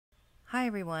Hi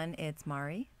everyone, it's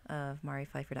Mari of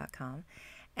maripfeiffer.com,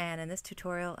 and in this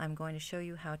tutorial I'm going to show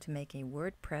you how to make a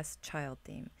WordPress child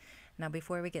theme. Now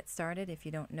before we get started, if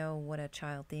you don't know what a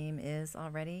child theme is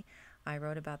already, I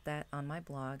wrote about that on my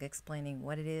blog explaining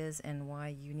what it is and why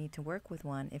you need to work with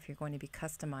one if you're going to be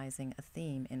customizing a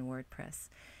theme in WordPress.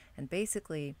 And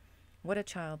basically what a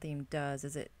child theme does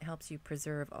is it helps you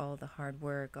preserve all the hard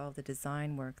work, all the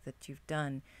design work that you've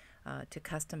done to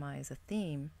customize a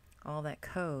theme, all that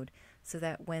code, so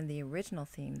that when the original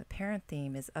theme, the parent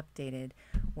theme, is updated,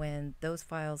 when those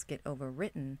files get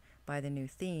overwritten by the new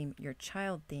theme, your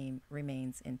child theme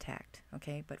remains intact.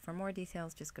 Okay, but for more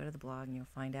details, just go to the blog and you'll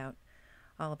find out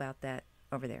all about that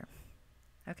over there.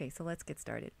 Okay, so let's get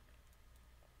started.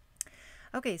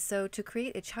 Okay, so to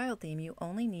create a child theme, you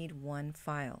only need one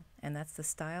file, and that's the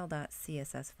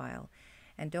style.css file.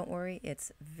 And don't worry,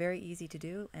 it's very easy to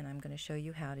do, and I'm going to show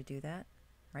you how to do that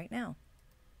right now.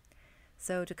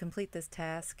 So to complete this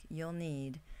task, you'll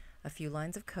need a few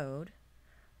lines of code,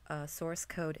 a source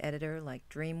code editor like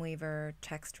Dreamweaver,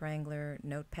 Text Wrangler,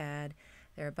 Notepad.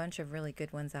 There are a bunch of really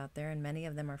good ones out there, and many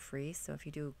of them are free. So if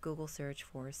you do a Google search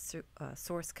for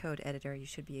source code editor, you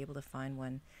should be able to find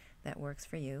one that works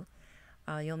for you.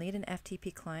 You'll need an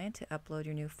FTP client to upload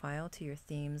your new file to your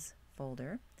themes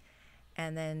folder,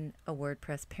 and then a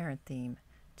WordPress parent theme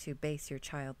to base your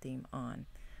child theme on.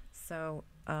 So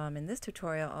in this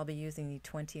tutorial, I'll be using the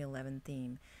 2011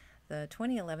 theme. The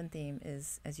 2011 theme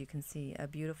is, as you can see, a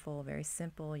beautiful, very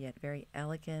simple yet very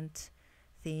elegant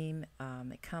theme.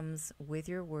 It comes with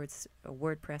your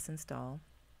WordPress install.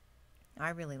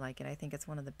 I really like it. I think it's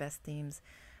one of the best themes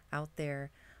out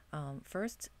there.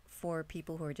 First, for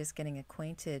people who are just getting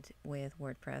acquainted with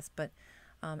WordPress, but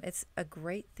it's a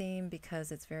great theme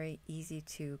because it's very easy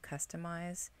to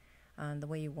customize the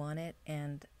way you want it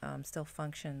and still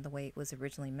function the way it was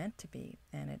originally meant to be,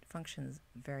 and it functions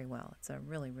very well. It's a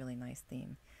really, really nice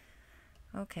theme.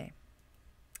 Okay,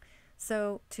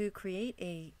 so to create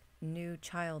a new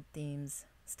child themes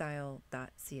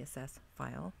style.css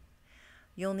file,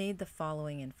 you'll need the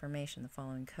following information, the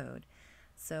following code.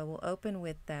 So we'll open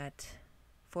with that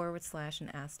 /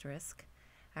 and asterisk,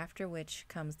 after which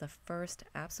comes the first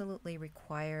absolutely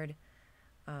required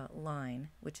line,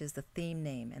 which is the theme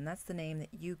name, and that's the name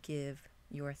that you give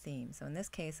your theme. So in this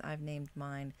case, I've named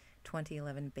mine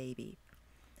 2011 Baby.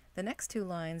 The next two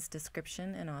lines,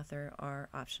 description and author, are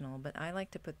optional, but I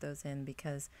like to put those in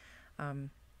because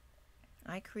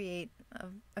I create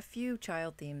a few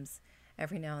child themes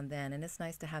every now and then, and it's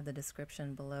nice to have the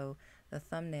description below the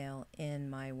thumbnail in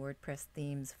my WordPress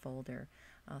themes folder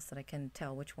so that I can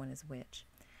tell which one is which.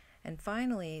 And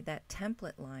finally, that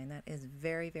template line, that is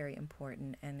very, very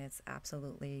important, and it's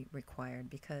absolutely required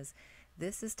because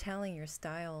this is telling your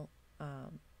style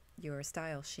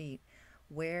sheet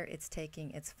where it's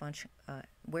taking its function,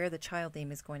 where the child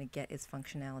theme is going to get its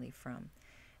functionality from.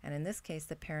 And in this case,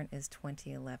 the parent is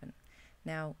 2011.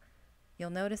 Now,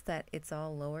 you'll notice that it's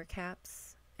all lower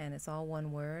caps and it's all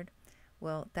one word.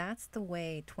 Well, that's the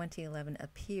way 2011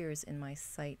 appears in my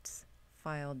site's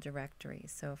file directory.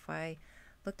 So if I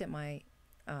looked at my,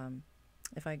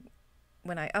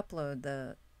 when I upload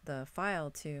the file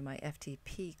to my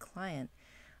FTP client,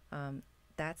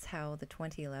 that's how the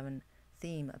 2011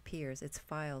 theme appears. Its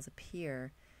files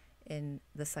appear in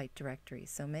the site directory.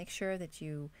 So make sure that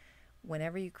you,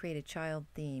 whenever you create a child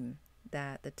theme,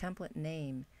 that the template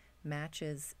name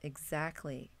matches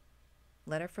exactly,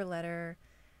 letter for letter,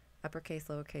 uppercase,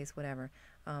 lowercase, whatever,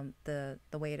 the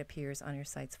way it appears on your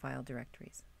site's file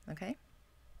directories. Okay?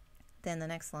 Then the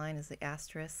next line is the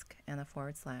asterisk and the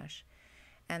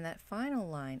 / and that final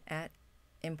line at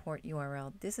import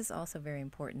URL, this is also very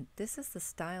important. This is the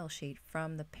style sheet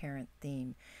from the parent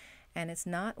theme, and it's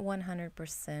not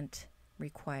 100%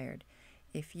 required.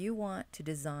 If you want to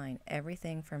design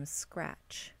everything from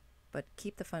scratch but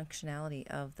keep the functionality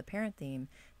of the parent theme,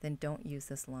 then don't use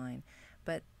this line.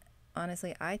 But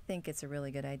honestly, I think it's a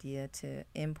really good idea to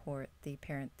import the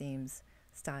parent theme's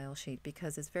style sheet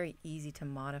because it's very easy to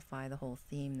modify the whole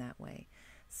theme that way.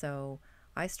 So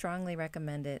I strongly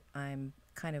recommend it. I'm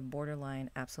kind of borderline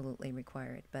absolutely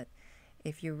required, but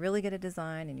if you're really good at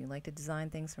design and you like to design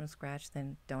things from scratch,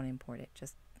 then don't import it.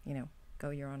 Just,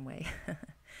 go your own way.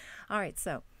 All right,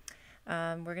 so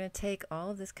we're going to take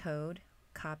all of this code,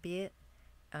 copy it,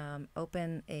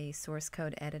 open a source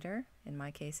code editor. In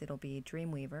my case, it'll be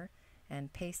Dreamweaver,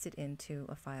 and paste it into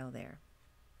a file there.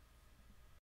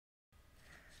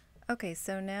 Okay,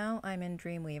 so now I'm in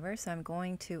Dreamweaver, so I'm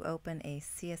going to open a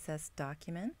CSS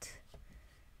document,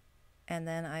 and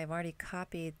then I've already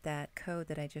copied that code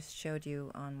that I just showed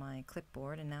you on my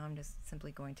clipboard, and now I'm just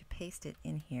simply going to paste it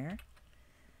in here.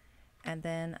 And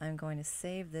then I'm going to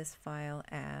save this file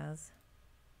as,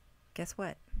 guess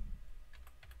what?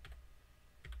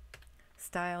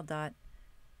 Style.css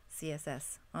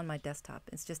on my desktop.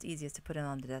 It's just easiest to put it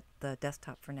on the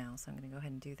desktop for now, so I'm going to go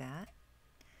ahead and do that.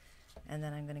 And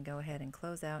then I'm going to go ahead and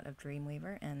close out of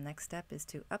Dreamweaver, and next step is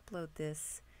to upload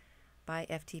this by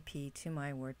FTP to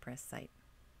my WordPress site.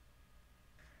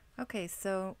 Okay,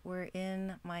 so we're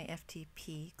in my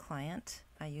FTP client.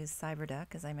 I use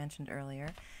CyberDuck, as I mentioned earlier.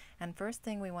 And first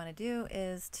thing we want to do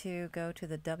is to go to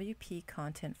the WP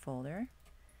content folder,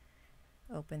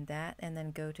 open that, and then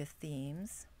go to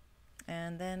themes.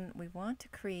 And then we want to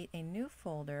create a new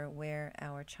folder where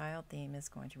our child theme is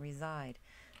going to reside.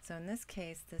 So in this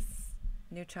case, this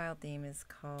new child theme is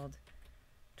called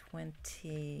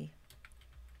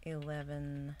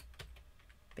 2011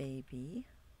 Baby.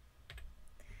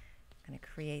 I'm going to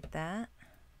create that.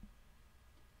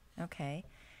 Okay,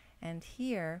 and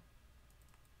here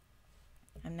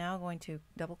I'm now going to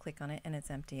double click on it, and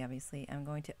it's empty obviously. I'm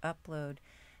going to upload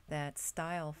that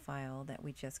style file that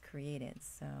we just created.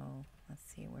 So let's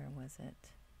see, where was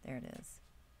it? There it is.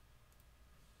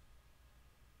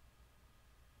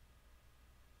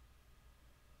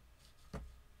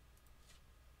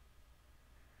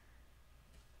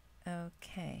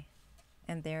 Okay,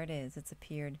 and there it is. It's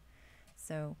appeared.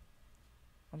 So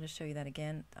I'll just show you that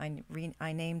again.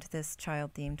 I named this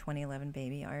child theme 2011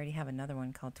 Baby. I already have another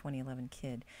one called 2011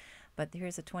 Kid. But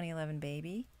here's a 2011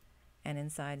 Baby, and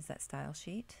inside is that style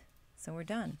sheet. So we're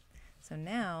done. So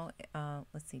now,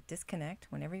 let's see, disconnect.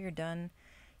 Whenever you're done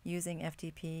using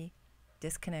FTP,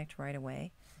 disconnect right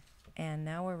away. And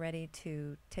now we're ready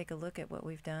to take a look at what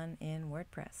we've done in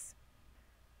WordPress.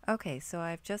 Okay, so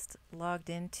I've just logged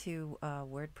into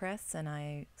WordPress, and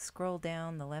I scrolled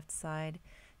down the left side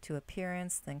to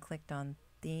Appearance, then clicked on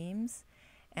Themes,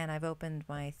 and I've opened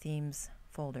my Themes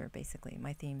folder, basically,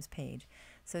 my Themes page.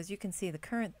 So as you can see, the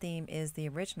current theme is the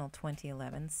original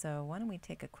 2011, so why don't we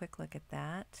take a quick look at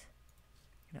that.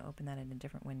 I'm going to open that in a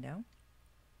different window.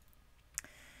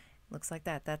 Looks like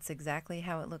that. That's exactly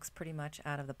how it looks pretty much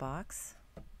out of the box.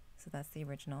 So that's the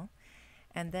original.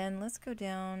 And then let's go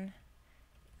down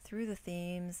through the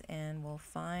themes, and we'll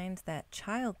find that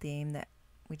child theme that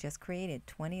we just created,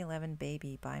 2011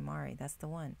 Baby by Mari. That's the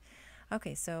one.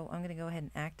 Okay, so I'm going to go ahead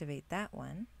and activate that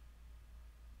one.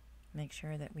 Make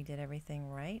sure that we did everything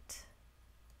right.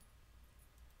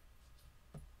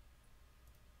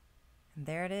 And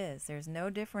there it is. There's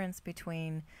no difference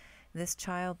between this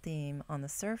child theme on the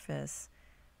surface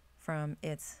from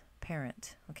its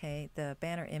parent. Okay, the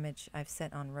banner image I've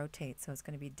set on rotate, so it's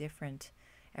going to be different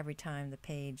every time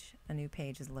a new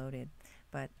page is loaded,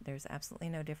 but there's absolutely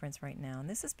no difference right now. And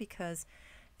this is because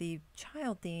the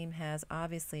child theme has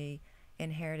obviously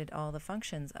inherited all the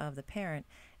functions of the parent,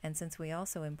 and since we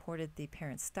also imported the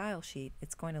parent style sheet,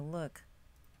 it's going to look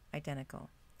identical.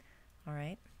 All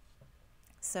right,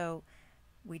 so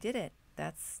we did it.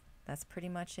 That's pretty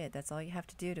much it. That's all you have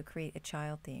to do to create a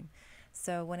child theme.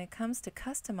 So when it comes to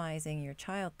customizing your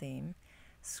child theme,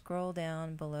 scroll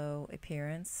down below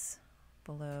Appearance,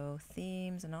 below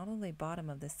Themes, and all the way bottom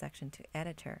of this section to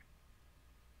Editor.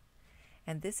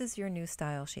 And this is your new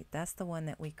style sheet. That's the one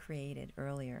that we created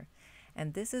earlier.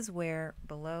 And this is where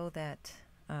below that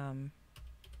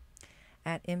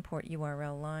at import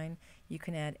URL line, you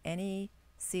can add any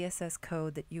CSS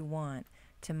code that you want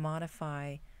to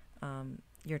modify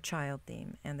your child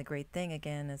theme. And the great thing,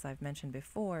 again, as I've mentioned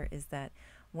before, is that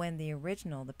when the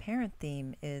original, the parent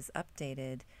theme, is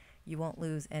updated, you won't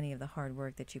lose any of the hard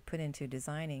work that you put into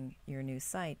designing your new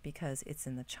site because it's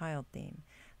in the child theme.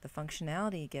 The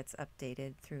functionality gets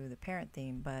updated through the parent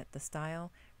theme, but the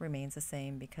style remains the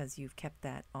same because you've kept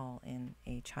that all in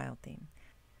a child theme.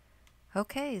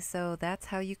 Okay, so that's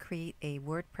how you create a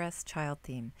WordPress child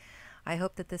theme. I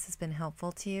hope that this has been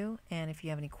helpful to you, and if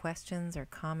you have any questions or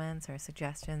comments or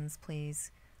suggestions,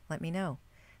 please let me know.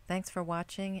 Thanks for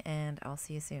watching, and I'll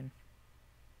see you soon.